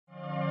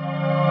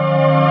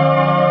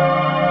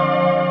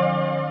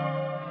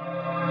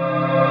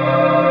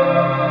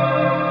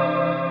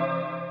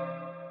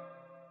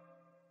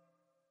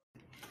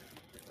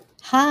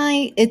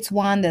it's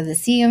Wanda, the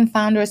CEO and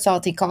founder of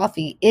Salty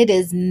Coffee. It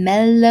is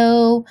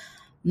Mellow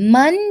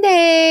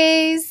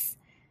Mondays.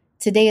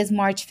 Today is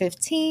March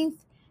 15th,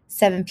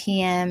 7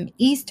 p.m.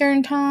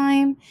 Eastern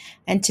Time.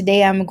 And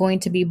today I'm going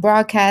to be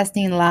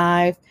broadcasting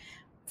live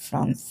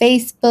from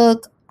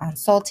Facebook on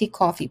Salty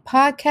Coffee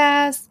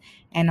Podcast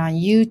and on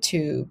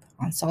YouTube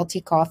on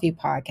Salty Coffee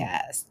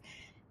Podcast.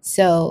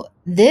 So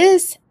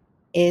this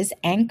is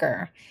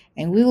Anchor,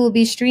 and we will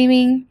be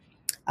streaming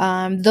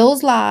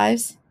those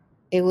lives.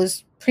 It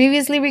was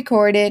previously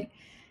recorded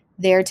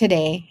there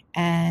today,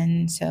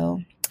 and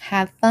so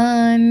have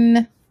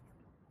fun.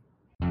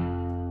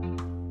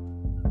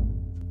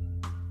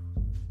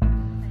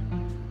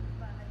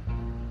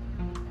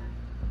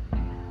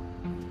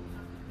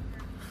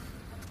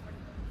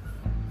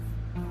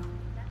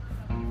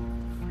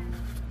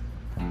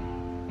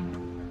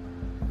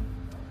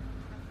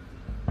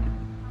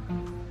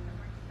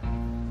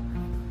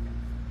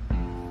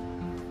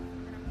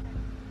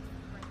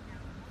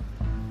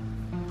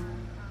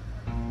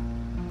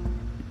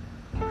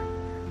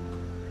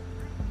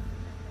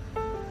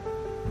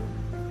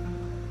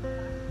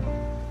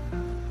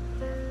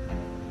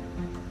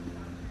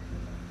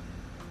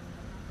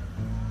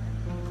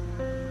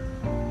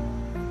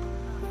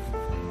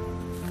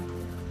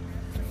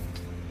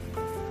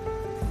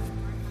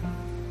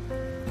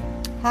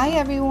 Hi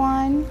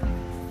everyone.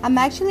 I'm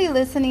actually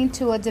listening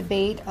to a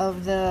debate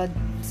of the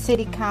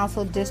City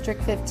Council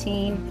District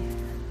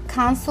 15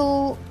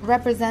 council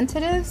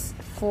representatives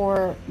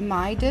for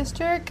my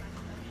district.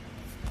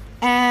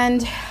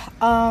 And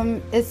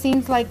it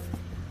seems like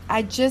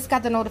I just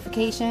got the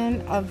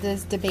notification of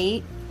this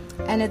debate,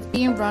 and it's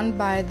being run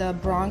by the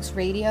Bronx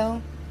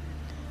Radio.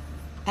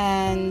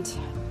 And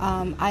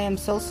I am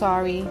so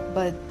sorry,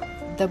 but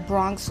the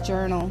Bronx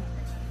Journal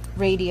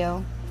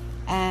Radio,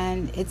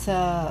 and it's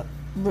a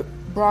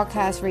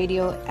broadcast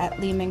radio at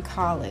Lehman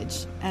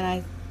College. And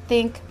I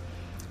think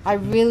I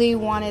really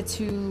wanted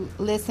to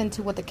listen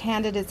to what the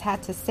candidates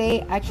had to say.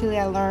 Actually,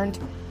 I learned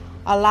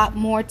a lot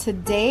more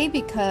today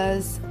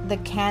because the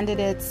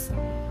candidates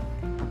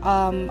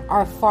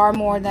are far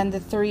more than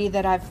the three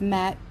that I've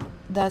met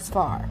thus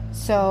far.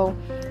 So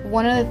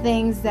one of the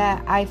things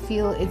that I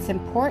feel it's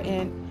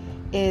important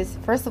is,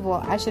 first of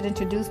all, I should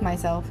introduce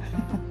myself.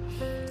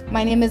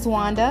 My name is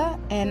Wanda,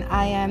 and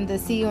I am the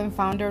CEO and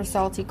founder of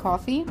Salty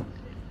Coffee.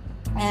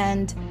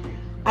 And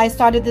I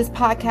started this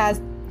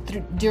podcast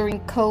during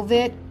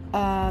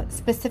COVID,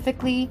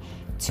 specifically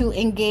to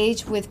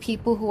engage with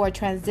people who are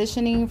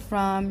transitioning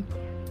from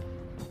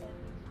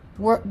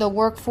the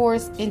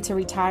workforce into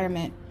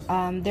retirement.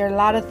 There are a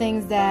lot of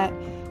things that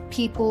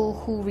people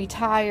who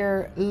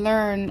retire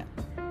learn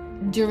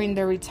during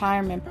the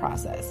retirement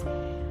process.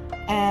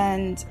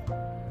 And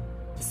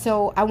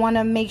so I want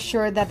to make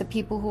sure that the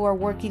people who are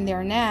working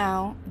there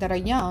now, that are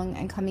young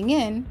and coming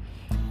in,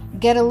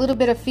 get a little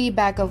bit of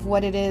feedback of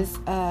what it is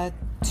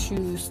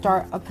to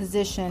start a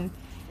position.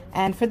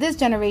 And for this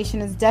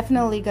generation, it's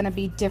definitely going to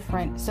be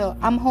different. So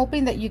I'm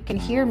hoping that you can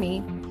hear me.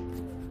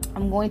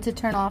 I'm going to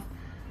turn off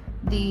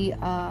the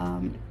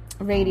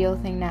radio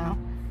thing now.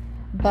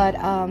 But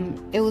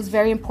it was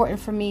very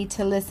important for me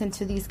to listen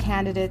to these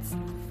candidates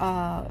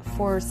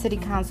for City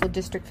Council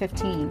District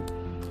 15.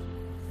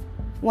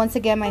 Once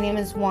again, my name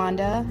is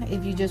Wanda.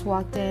 If you just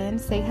walked in,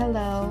 say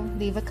hello,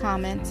 leave a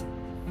comment.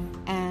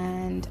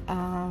 And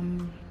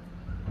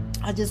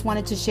I just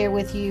wanted to share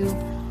with you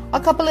a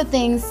couple of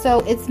things.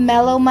 So it's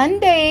Mellow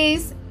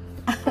Mondays.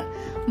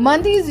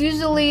 Monday is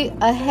usually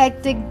a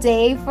hectic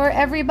day for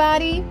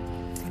everybody.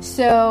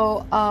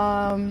 So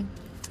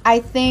I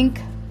think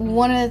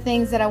one of the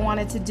things that I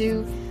wanted to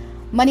do,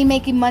 Money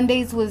Making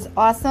Mondays, was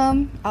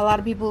awesome. A lot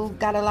of people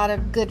got a lot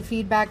of good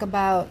feedback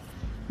about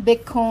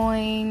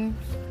Bitcoin,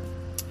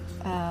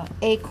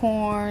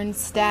 Acorn,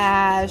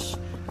 Stash,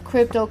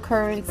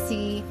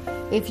 cryptocurrency.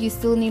 If you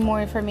still need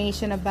more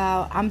information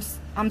about,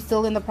 I'm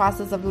still in the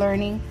process of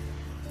learning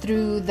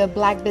through the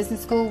Black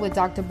Business School with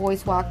Dr.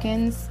 Boyce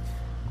Watkins.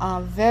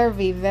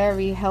 Very,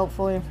 very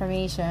helpful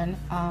information.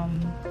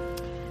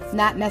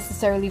 Not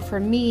necessarily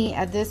for me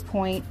at this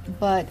point,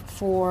 but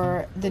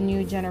for the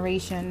new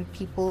generation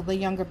people, the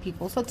younger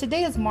people. So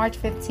today is March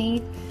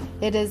 15th.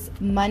 It is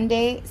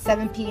Monday,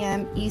 7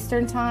 p.m.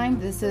 Eastern Time.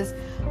 This is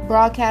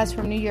broadcast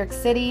from New York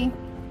City,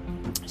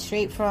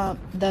 straight from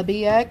the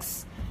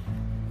BX.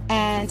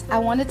 And I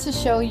wanted to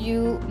show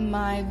you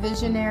my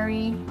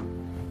Visionary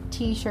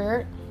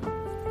t-shirt.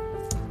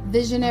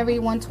 Visionary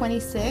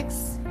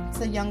 126.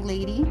 It's a young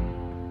lady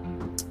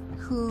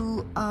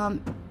who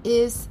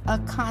is a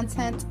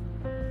content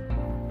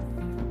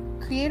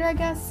creator, I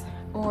guess,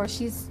 or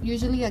she's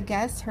usually a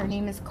guest. Her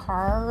name is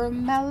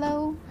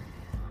Mellow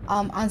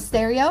on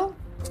Stereo.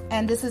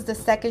 And this is the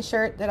second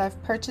shirt that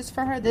I've purchased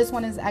for her. This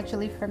one is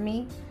actually for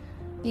me.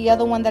 The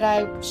other one that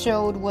I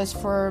showed was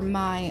for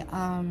my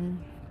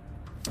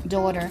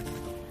daughter.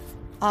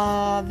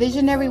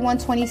 Visionary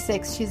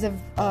 126. She's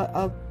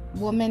a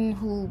woman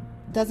who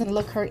doesn't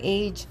look her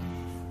age,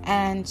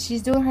 and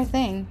she's doing her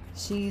thing.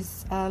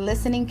 She's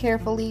listening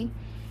carefully.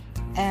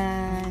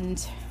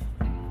 And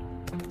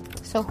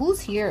so who's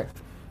here?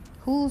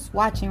 Who's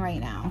watching right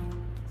now?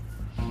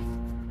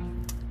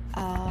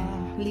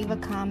 Leave a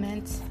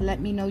comment. Let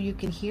me know you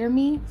can hear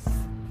me.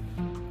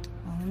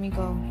 Let me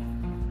go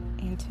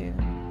into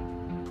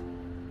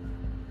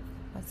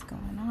what's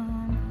going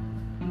on.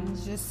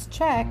 Let's just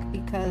check,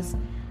 because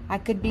I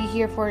could be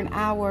here for an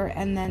hour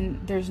and then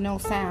there's no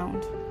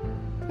sound.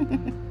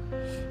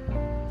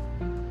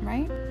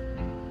 Right?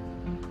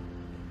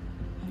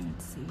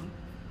 Let's see.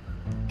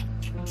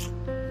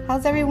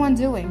 How's everyone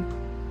doing?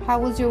 How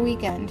was your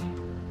weekend?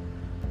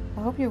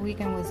 I hope your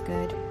weekend was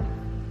good.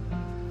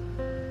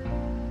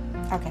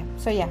 Okay,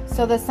 so yeah,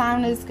 so the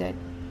sound is good.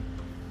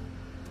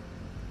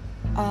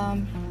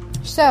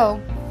 So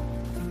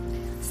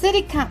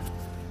city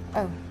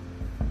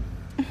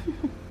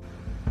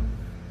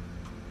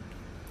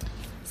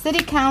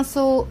City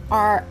council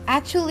are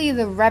actually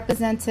the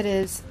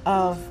representatives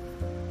of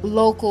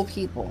local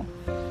people.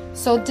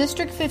 So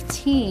District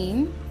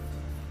 15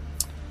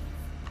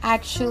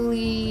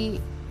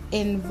 actually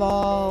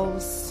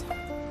involves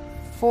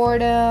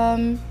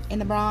Fordham in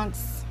the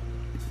Bronx.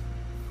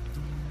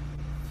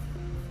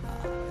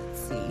 Let's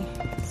see.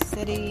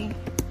 City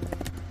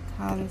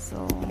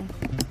Council,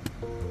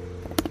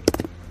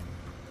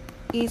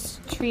 East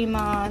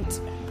Tremont,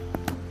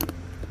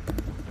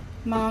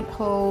 Mount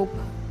Hope,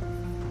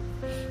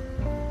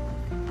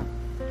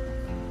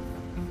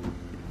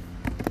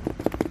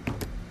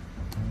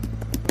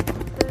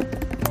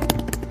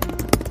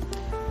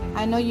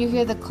 I know you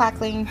hear the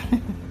clackling.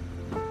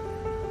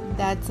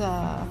 That's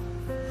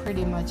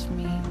pretty much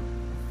me.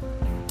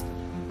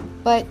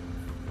 But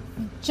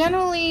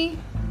generally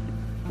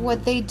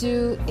what they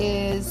do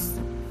is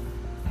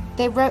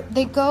they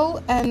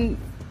go and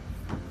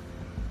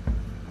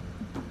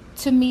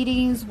to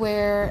meetings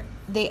where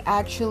they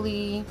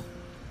actually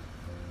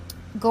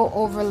go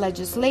over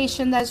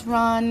legislation that's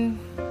run,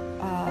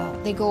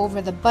 they go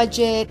over the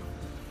budget,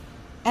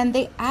 and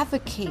they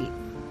advocate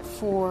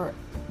for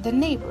the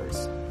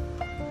neighbors.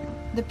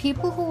 The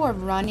people who are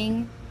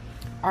running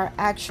are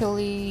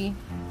actually,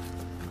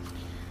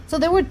 so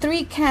there were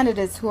 3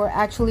 candidates who are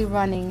actually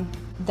running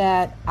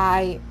that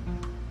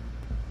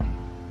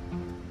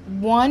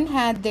one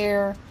had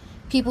their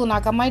people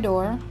knock on my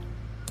door,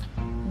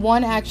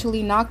 one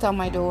actually knocked on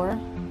my door,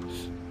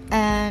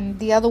 and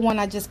the other one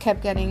I just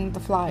kept getting the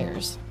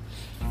flyers.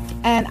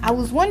 And I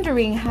was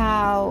wondering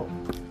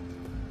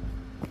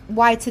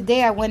why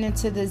today I went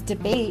into this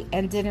debate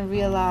and didn't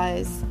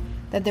realize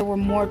that there were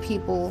more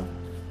people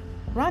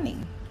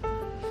running.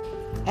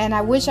 And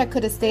I wish I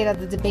could have stayed at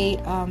the debate.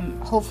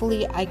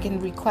 Hopefully I can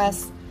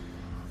request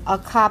a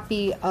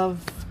copy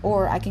of,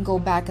 or I can go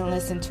back and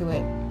listen to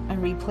it and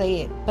replay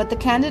it. But the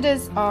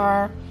candidates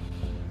are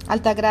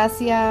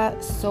Altagracia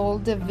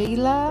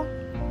Soldevila,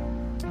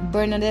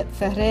 Bernadette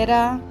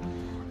Ferreira.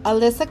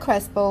 Alyssa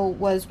Crespo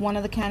was one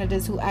of the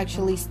candidates who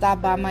actually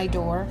stopped by my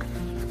door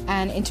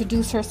and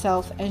introduced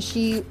herself, and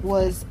she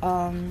was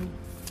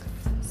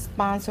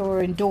sponsored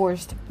or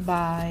endorsed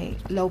by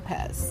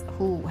Lopez,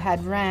 who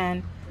had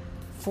ran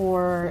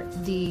for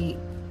the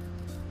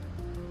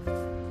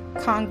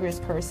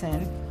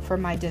congressperson for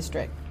my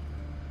district.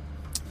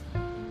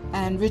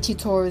 And Richie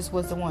Torres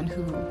was the one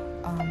who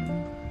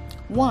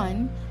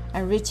won,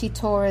 and Richie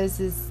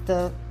Torres is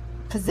the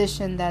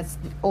position that's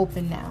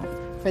open now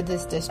for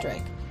this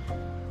district.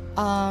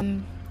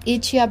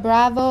 Ichia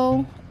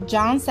Bravo,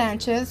 John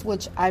Sanchez,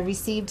 which I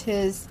received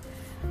his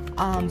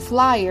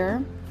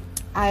flyer.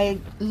 I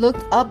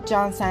looked up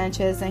John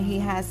Sanchez, and he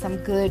has some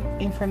good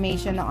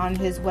information on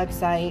his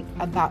website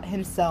about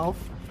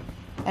himself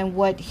and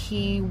what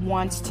he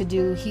wants to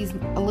do. He's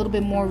a little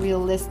bit more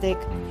realistic,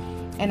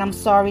 and I'm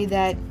sorry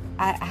that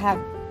I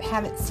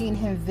haven't seen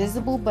him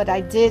visible, but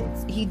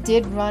he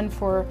did run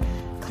for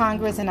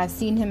Congress, and I've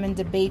seen him in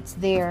debates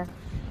there.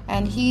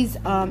 And he's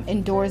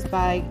endorsed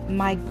by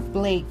Mike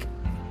Blake,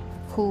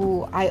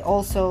 who I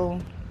also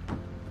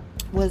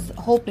was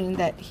hoping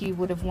that he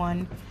would have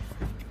won.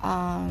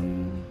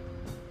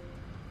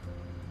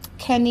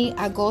 Kenny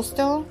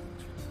Agosto,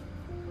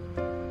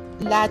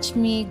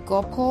 Lakshmi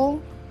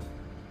Gopal.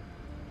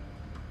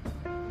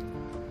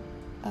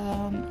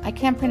 I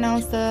can't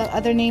pronounce the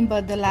other name,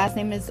 but the last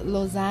name is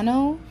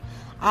Lozano.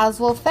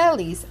 Oswald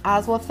Fellis.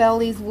 Oswald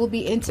Fellis will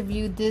be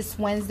interviewed this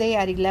Wednesday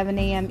at 11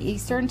 a.m.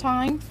 Eastern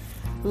Time,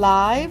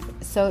 live.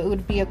 So it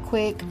would be a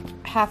quick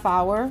half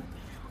hour.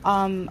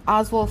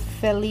 Oswald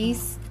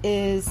Fellis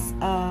is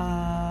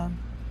a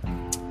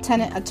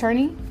tenant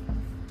attorney.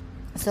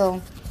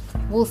 So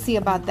we'll see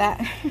about that,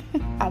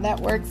 how that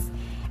works.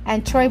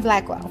 And Troy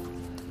Blackwell.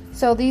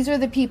 So these are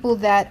the people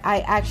that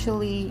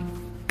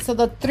so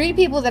the 3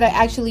 people that I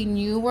actually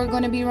knew were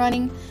going to be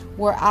running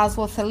were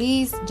Oswald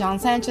Feliz, John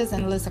Sanchez,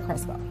 and Alyssa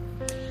Crespo.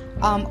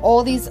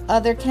 All these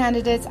other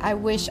candidates, I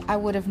wish I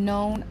would have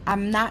known.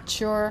 I'm not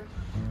sure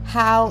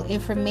how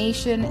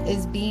information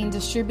is being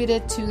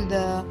distributed to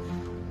the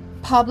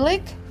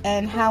public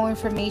and how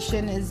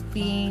information is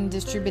being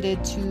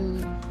distributed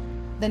to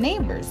the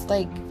neighbors.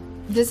 Like,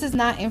 this is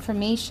not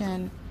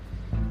information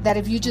that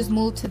if you just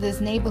move to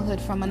this neighborhood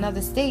from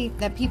another state,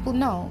 that people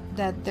know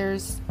that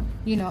there's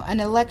an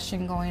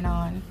election going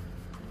on,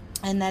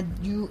 and that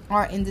you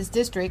are in this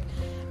district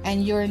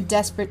and you're in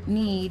desperate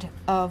need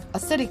of a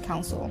city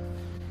council.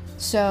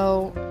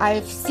 So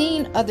I've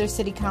seen other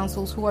city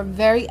councils who are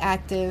very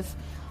active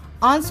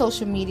on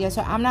social media,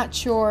 so I'm not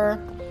sure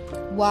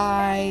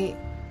why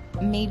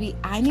maybe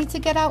I need to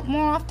get out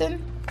more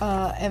often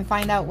and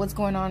find out what's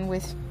going on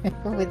with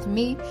with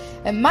me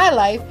and my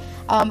life.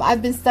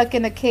 I've been stuck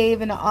in a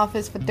cave in an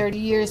office for 30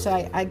 years,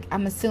 so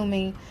I'm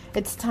assuming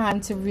it's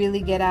time to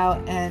really get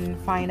out and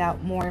find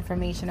out more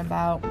information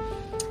about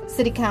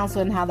city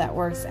council and how that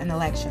works and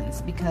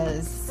elections,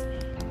 because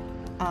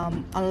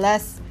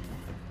unless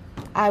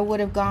I would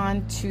have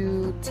gone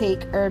to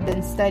take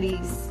urban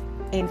studies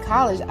in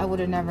college, I would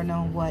have never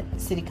known what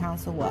city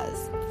council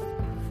was.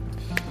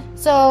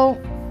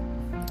 So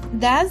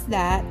that's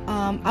that.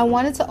 I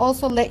wanted to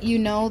also let you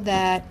know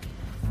that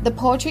the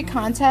poetry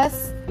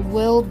contest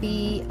will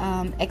be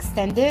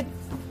extended.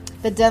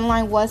 The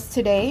deadline was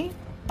today.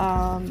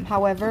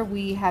 However,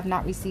 we have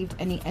not received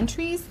any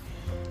entries,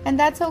 and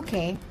that's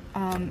okay.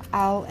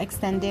 I'll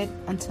extend it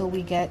until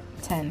we get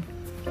 10.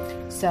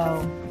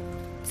 So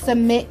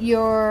submit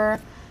your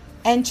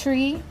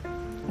entry.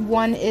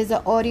 One is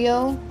an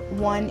audio,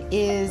 one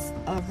is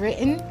a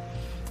written.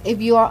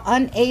 If you are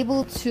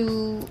unable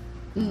to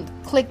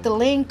click the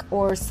link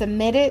or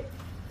submit it,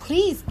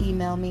 please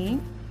email me.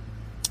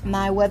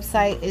 My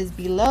website is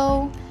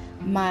below.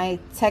 My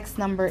text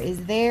number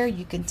is there.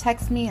 You can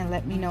text me and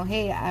let me know,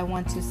 hey, I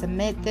want to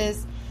submit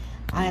this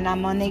and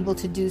I'm unable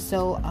to do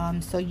so.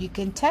 So you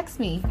can text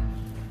me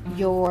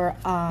your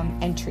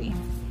entry,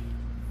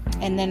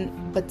 and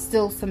then but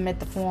still submit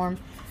the form,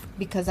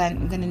 because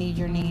I'm going to need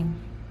your name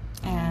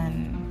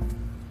and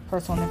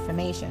personal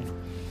information.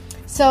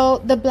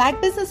 So the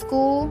Black Business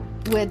School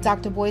with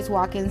Dr. Boyce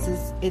Watkins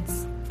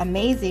it's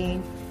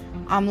amazing.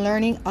 I'm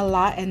learning a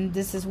lot, and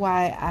this is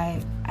why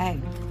I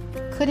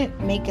couldn't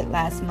make it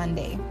last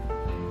Monday,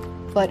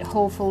 but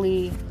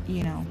hopefully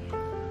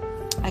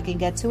I can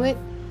get to it,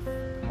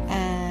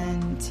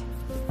 and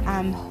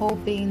I'm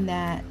hoping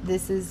that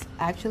this is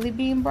actually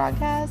being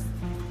broadcast.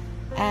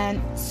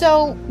 And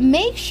so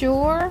make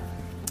sure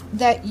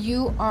that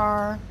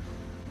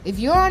if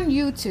you're on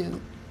YouTube,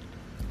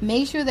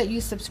 make sure that you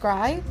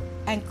subscribe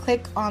and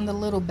click on the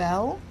little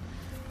bell.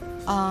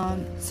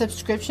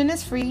 Subscription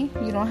is free.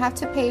 You don't have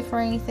to pay for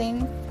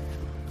anything.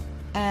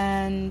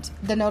 And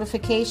the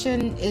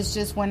notification is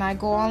just when I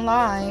go on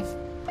live,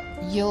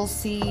 you'll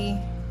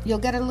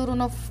get a little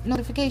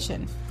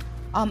notification.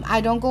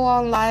 I don't go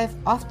on live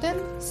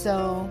often,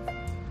 so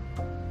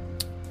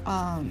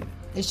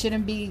it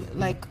shouldn't be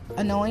like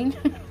annoying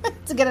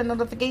to get a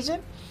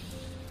notification.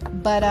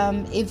 But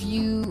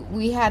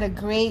we had a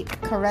great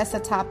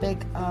Caressa topic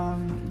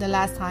the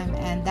last time,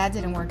 and that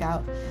didn't work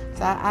out.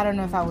 So I don't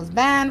know if I was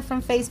banned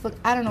from Facebook.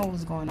 I don't know what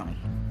was going on.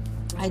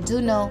 I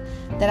do know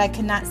that I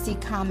cannot see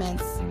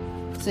comments.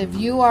 So if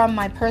you are on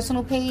my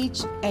personal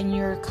page and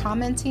you're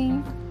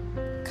commenting,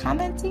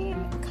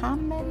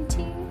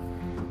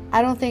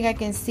 I don't think I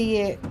can see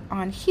it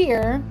on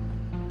here.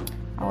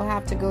 I will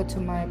have to go to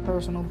my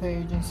personal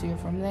page and see it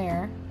from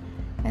there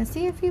and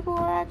see if people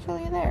are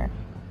actually there.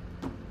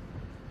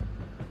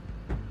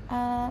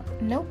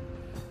 Nope.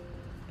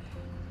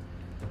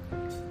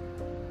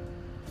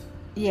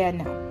 Yeah,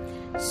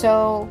 no.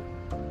 So,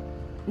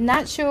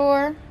 not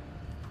sure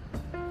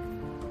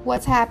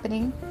what's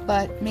happening,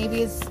 but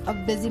maybe it's a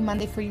busy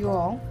Monday for you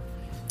all.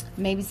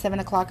 Maybe 7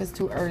 o'clock is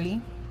too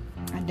early.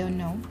 I don't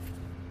know.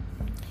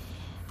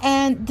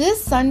 And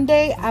this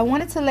Sunday, I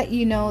wanted to let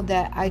you know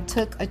that I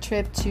took a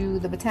trip to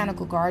the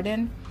Botanical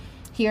Garden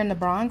here in the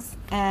Bronx,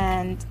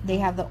 and they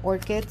have the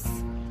orchids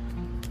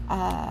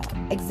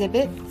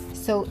exhibit.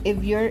 So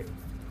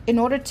in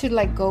order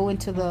to go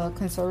into the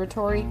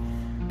conservatory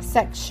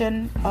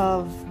section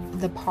of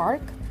the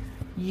park,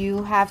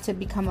 you have to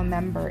become a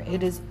member.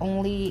 It is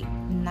only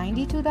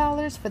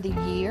 $92 for the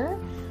year,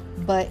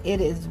 but it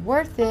is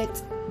worth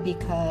it,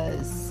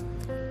 because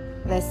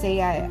let's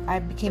say I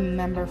became a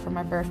member for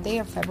my birthday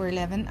on February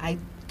 11th. I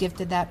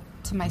gifted that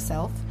to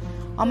myself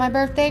on my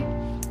birthday.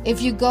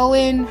 If you go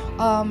in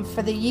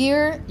for the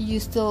year,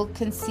 you still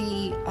can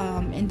see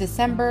in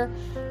December,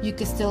 you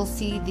can still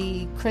see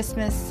the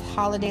Christmas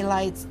holiday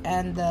lights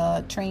and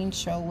the train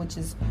show, which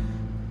is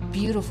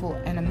beautiful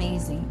and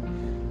amazing.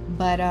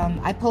 But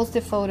I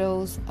posted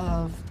photos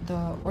of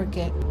the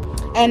orchid.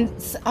 And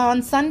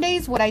on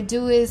Sundays, what I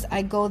do is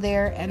I go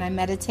there and I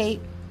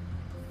meditate.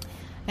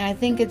 And I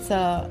think it's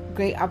a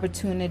great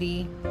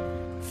opportunity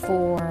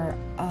for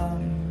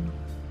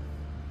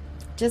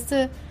just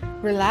to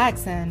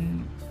relax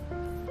and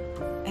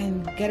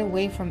get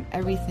away from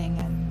everything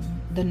and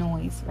the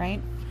noise,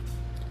 right?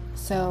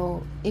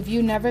 So if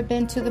you've never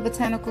been to the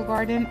Botanical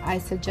Garden, I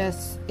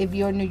suggest, if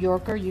you're a New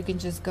Yorker, you can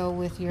just go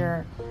with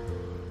your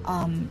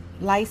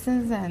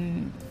license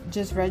and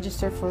just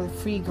register for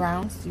free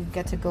grounds. You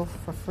get to go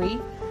for free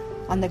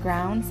on the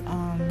grounds.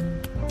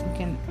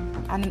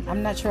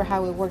 I'm not sure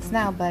how it works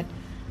now, but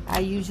I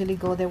usually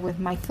go there with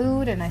my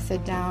food and I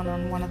sit down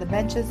on one of the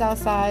benches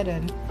outside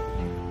and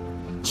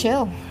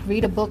chill,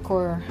 read a book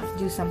or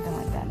do something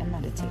like that and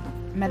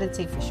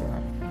meditate for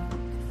sure.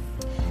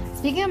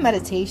 Speaking of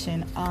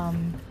meditation,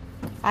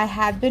 I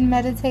have been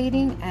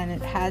meditating and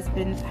it has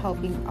been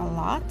helping a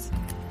lot.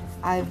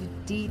 I've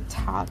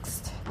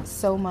detoxed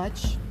so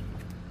much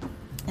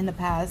in the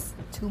past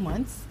 2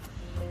 months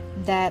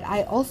that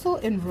I also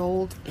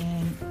enrolled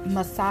in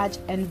Massage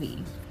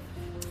Envy.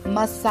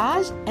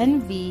 Massage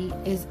Envy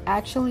is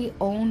actually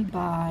owned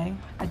by,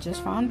 I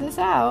just found this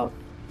out,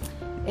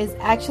 is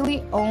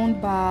actually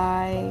owned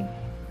by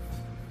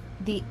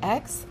the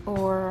ex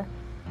or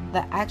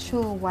the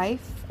actual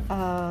wife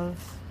of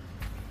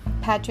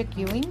Patrick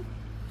Ewing.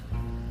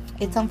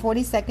 It's on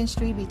 42nd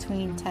Street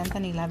between 10th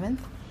and 11th,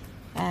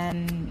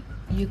 and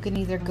you can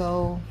either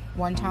go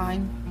one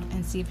time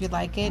and see if you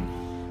like it,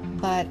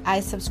 but I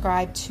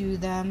subscribe to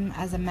them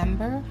as a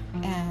member,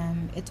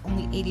 and it's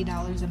only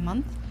 $80 a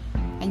month,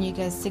 and you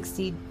get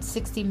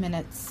 60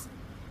 minutes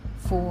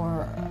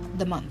for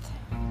the month.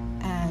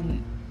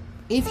 And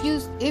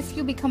if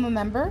you become a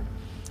member,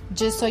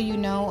 just so you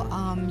know,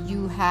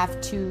 you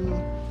have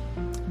to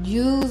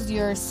use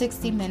your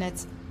 60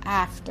 minutes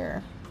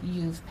after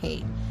you've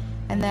paid.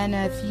 And then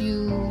if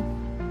you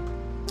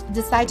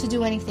decide to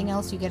do anything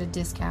else, you get a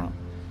discount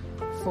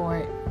for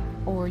it,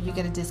 or you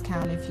get a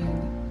discount if you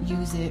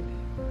use it,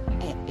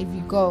 if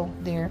you go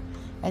there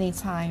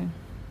anytime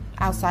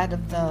outside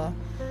of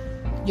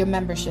your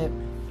membership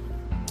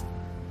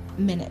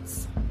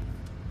minutes.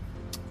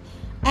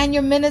 And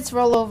your minutes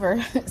roll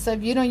over. So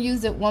if you don't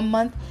use it 1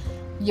 month,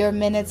 your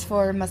minutes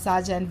for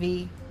Massage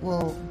Envy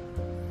will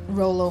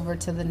roll over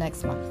to the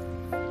next month.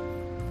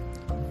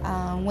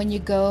 When you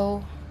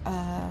go,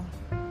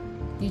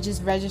 you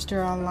just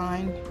register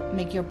online,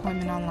 make your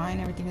appointment online.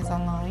 Everything is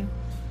online.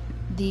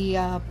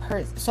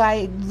 So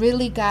I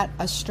really got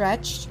a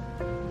stretch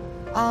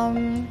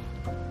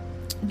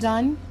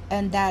done,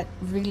 and that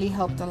really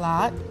helped a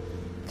lot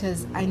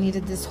because I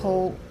needed this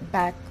whole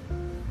back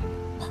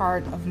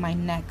part of my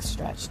neck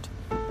stretched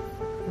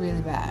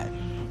really bad,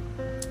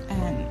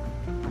 and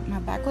my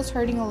back was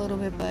hurting a little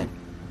bit. But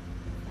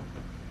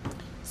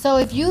so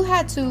if you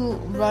had to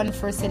run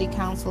for city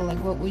council, like,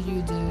 what would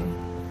you do?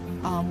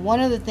 One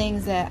of the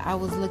things that I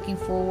was looking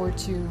forward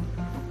to,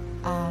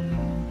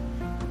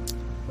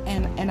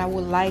 and I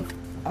would like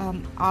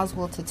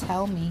Oswald to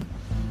tell me,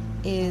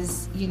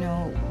 is,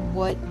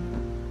 what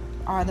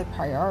are the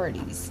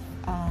priorities?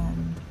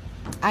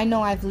 I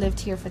know I've lived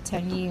here for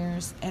 10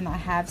 years and I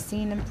have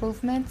seen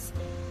improvements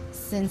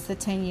since the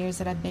 10 years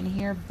that I've been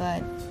here,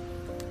 but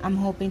I'm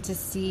hoping to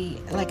see,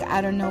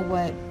 I don't know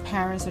what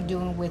parents are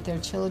doing with their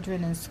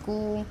children in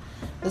school.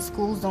 The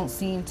schools don't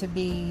seem to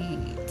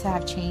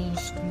have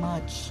changed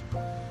much.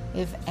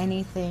 If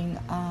anything,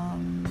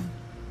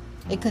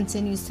 it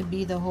continues to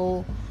be the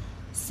whole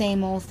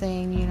same old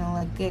thing,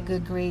 get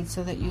good grades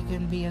so that you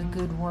can be a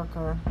good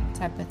worker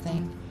type of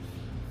thing.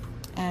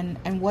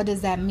 And what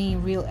does that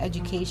mean, real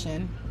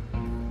education?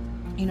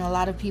 A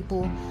lot of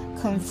people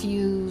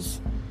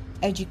confuse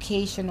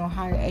education or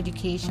higher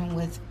education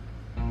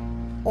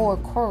or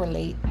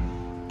correlate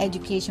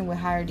education with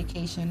higher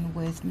education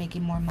with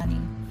making more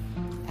money.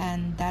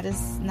 And that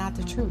is not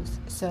the truth.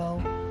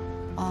 So,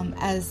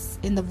 as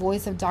in the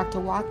voice of Dr.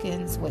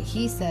 Watkins, what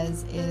he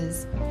says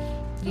is,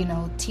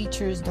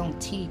 teachers don't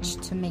teach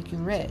to make you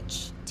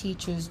rich.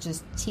 Teachers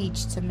just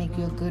teach to make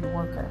you a good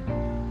worker.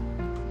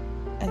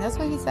 And that's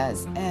what he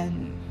says.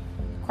 And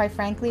quite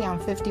frankly, I'm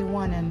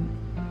 51 and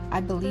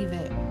I believe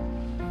it.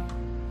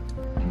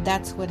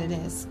 That's what it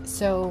is.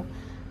 So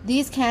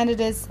these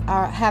candidates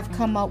have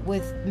come up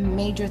with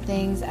major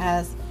things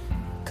as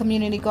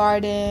community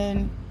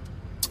garden,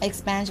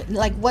 expansion.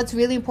 Like, what's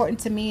really important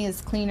to me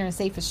is cleaner and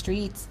safer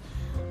streets.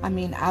 I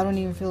mean, I don't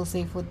even feel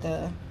safe with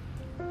the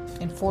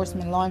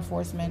law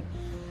enforcement.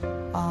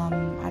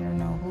 I don't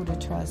know who to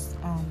trust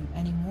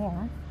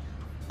anymore.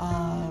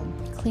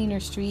 Cleaner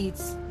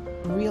streets,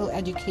 real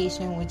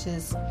education, which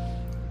is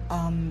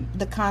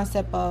the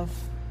concept of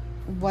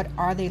what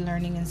are they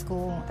learning in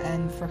school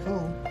and for who.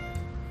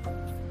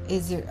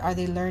 Are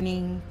they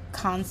learning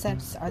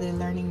concepts? Are they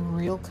learning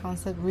real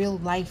concepts, real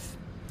life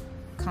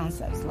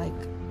concepts? Like,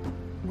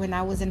 when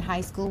I was in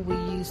high school, we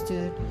used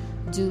to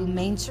do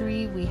Main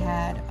We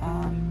had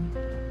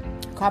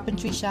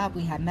carpentry shop,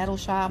 we had metal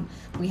shop,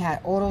 we had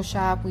auto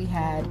shop, we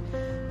had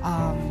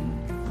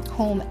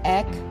home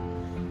ec.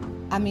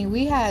 I mean,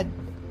 we had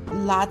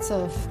lots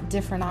of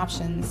different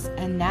options,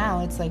 and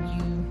now it's like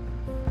you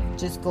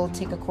just go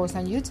take a course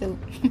on YouTube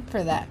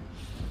for that.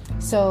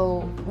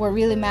 So what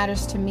really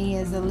matters to me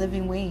is the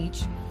living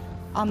wage.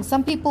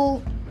 Some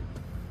people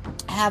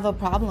have a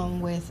problem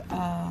with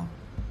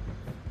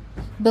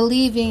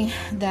believing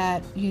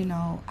that,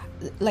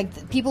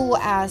 people will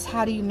ask,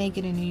 how do you make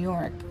it in New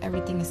York?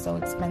 Everything is so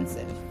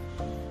expensive.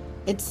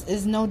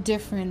 It's no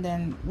different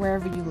than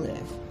wherever you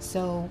live.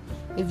 So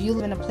if you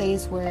live in a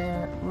place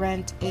where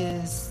rent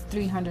is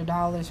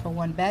 $300 for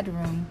one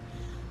bedroom,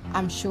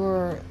 I'm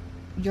sure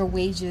your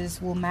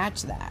wages will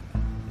match that.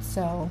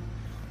 So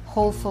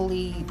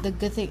hopefully,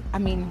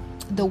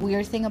 the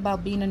weird thing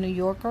about being a New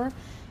Yorker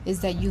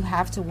is that you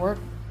have to work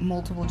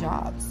multiple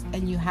jobs,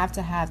 and you have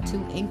to have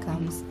two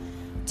incomes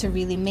to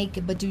really make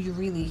it. But do you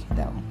really,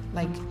 though?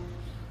 Like,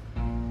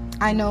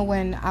 I know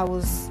when I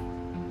was,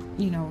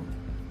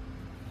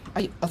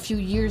 a few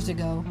years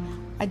ago,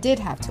 I did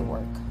have to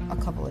work a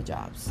couple of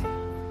jobs,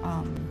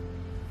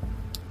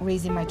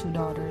 raising my two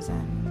daughters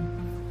and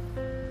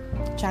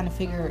trying to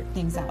figure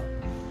things out.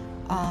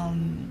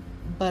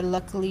 But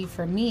luckily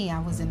for me, I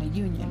was in a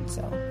union,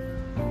 so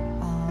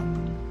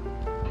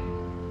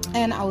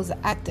and I was an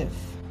active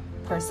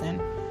person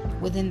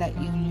within that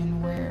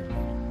union where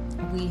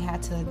we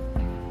had to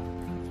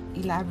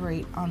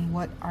elaborate on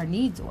what our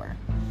needs were.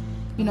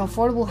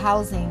 Affordable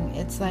housing,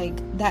 it's like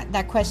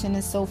that question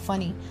is so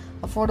funny.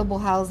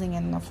 Affordable housing,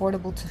 and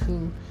affordable to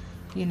who?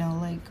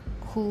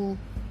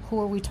 Who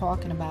are we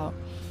talking about?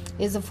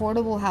 Is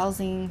affordable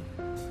housing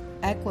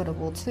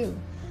equitable too?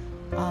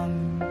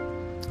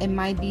 It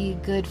might be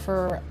good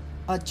for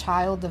a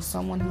child of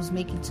someone who's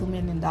making $2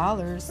 million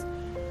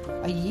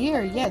a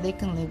year. Yeah, they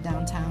can live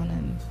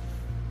downtown,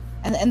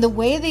 and the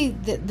way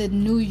the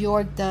New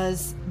York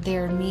does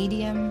their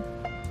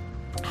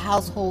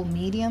household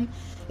medium,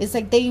 it's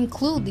like they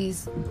include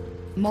these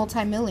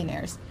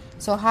multimillionaires.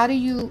 So how can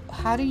you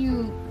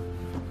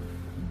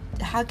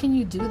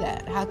do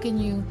that? How can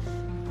you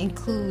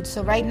include?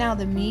 So right now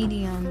the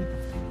medium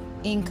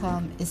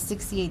income is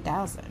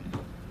 $68,000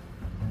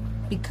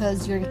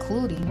 because you're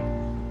including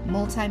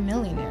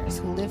multimillionaires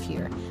who live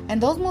here. And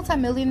those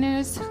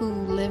multimillionaires who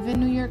live in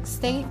New York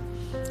State,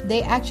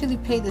 they actually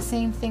pay the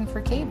same thing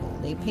for cable.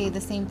 They pay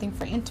the same thing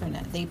for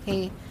internet. They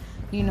pay,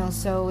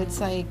 so it's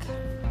like,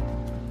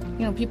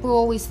 people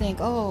always think,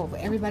 oh,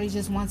 everybody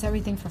just wants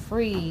everything for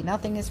free.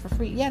 Nothing is for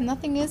free. Yeah,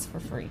 nothing is for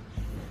free.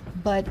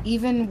 But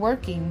even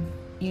working,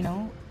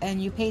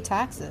 and you pay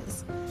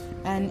taxes.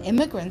 And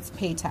immigrants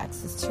pay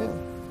taxes too.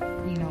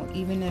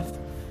 Even if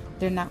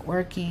they're not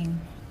working,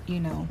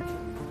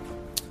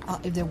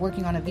 if they're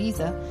working on a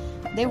visa,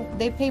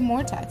 they pay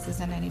more taxes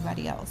than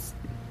anybody else.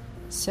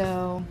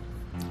 So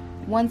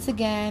once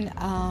again,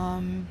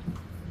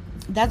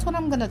 that's what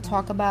I'm going to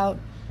talk about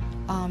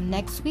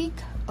next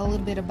week. A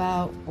little bit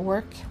about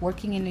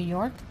working in New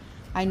York.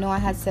 I know I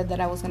had said that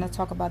I was going to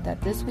talk about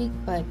that this week,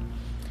 but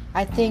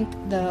I think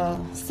the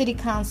City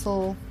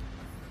Council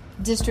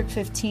District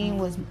 15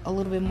 was a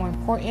little bit more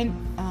important.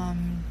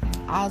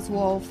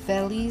 Oswald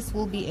Feliz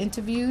will be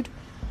interviewed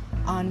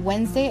on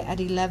Wednesday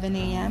at 11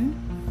 a.m.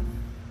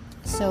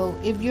 So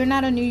if you're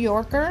not a New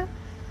Yorker,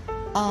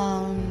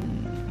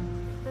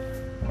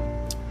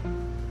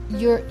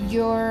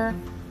 you're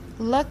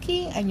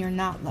lucky and you're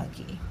not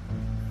lucky,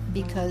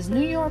 because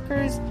New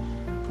Yorkers,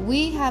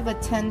 we have a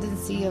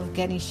tendency of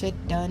getting shit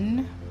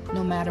done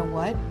no matter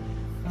what.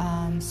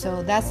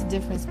 So that's the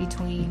difference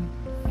between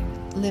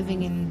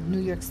living in New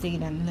York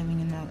State and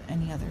living in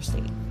any other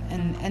state.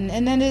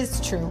 And that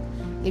is true.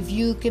 If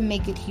you can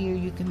make it here,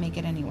 you can make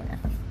it anywhere.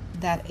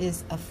 That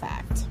is a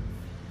fact.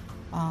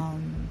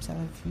 So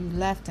if you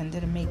left and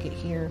didn't make it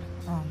here,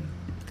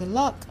 good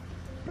luck.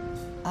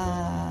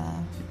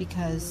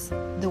 Because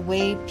the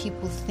way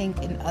people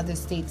think in other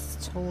states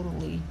is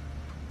totally,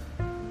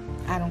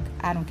 I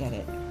don't get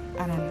it.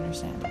 I don't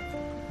understand it.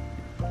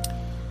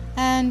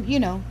 And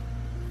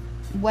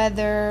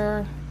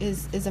weather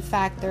is a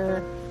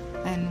factor,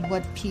 and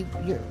what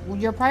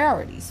your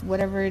priorities,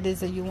 whatever it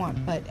is that you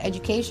want. But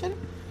education,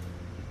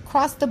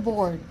 across the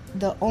board,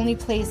 the only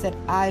place that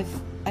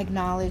I've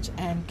acknowledged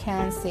and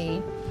can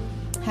say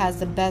has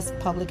the best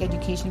public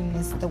education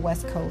is the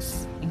West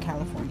Coast in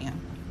California,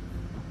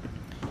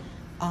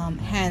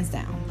 hands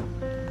down.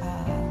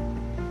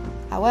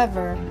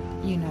 However,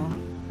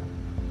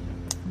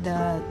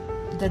 the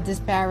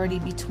disparity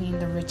between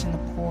the rich and the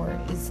poor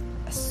is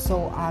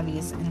so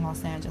obvious in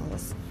Los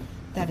Angeles.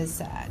 That is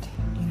sad.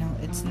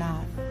 It's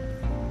not.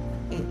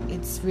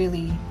 It's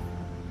really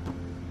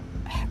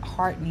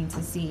heartening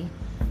to see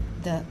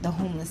the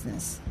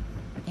homelessness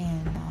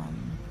in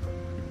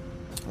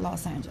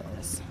Los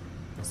Angeles.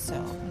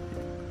 So,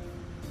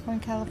 or in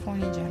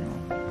California in general.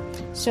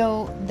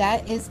 So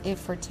that is it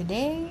for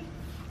today.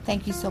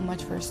 Thank you so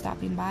much for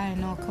stopping by. I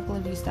know a couple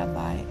of you stopped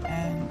by,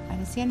 and I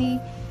didn't see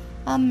any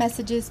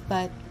messages,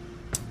 but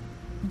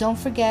don't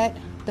forget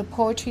the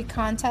poetry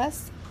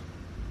contest.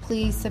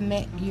 Please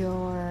submit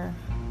your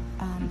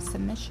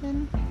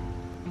submission.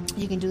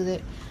 You can do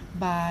that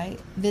by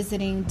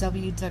visiting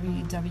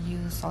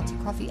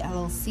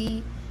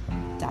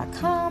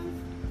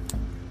www.saltycoffeellc.com,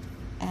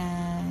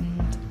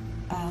 and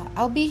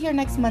I'll be here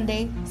next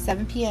Monday,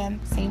 7 p.m.,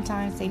 same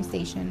time, same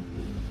station,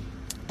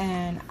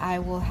 and I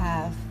will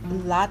have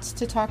lots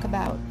to talk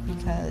about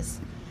because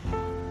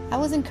I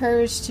was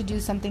encouraged to do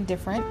something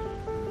different,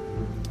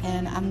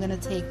 and I'm going to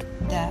take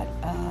that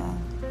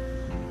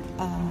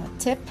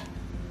tip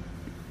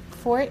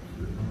for it,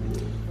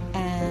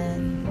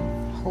 and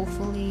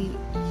hopefully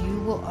you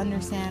will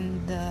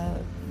understand the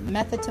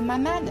method to my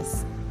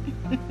madness.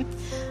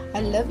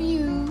 I love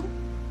you.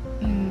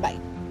 Bye.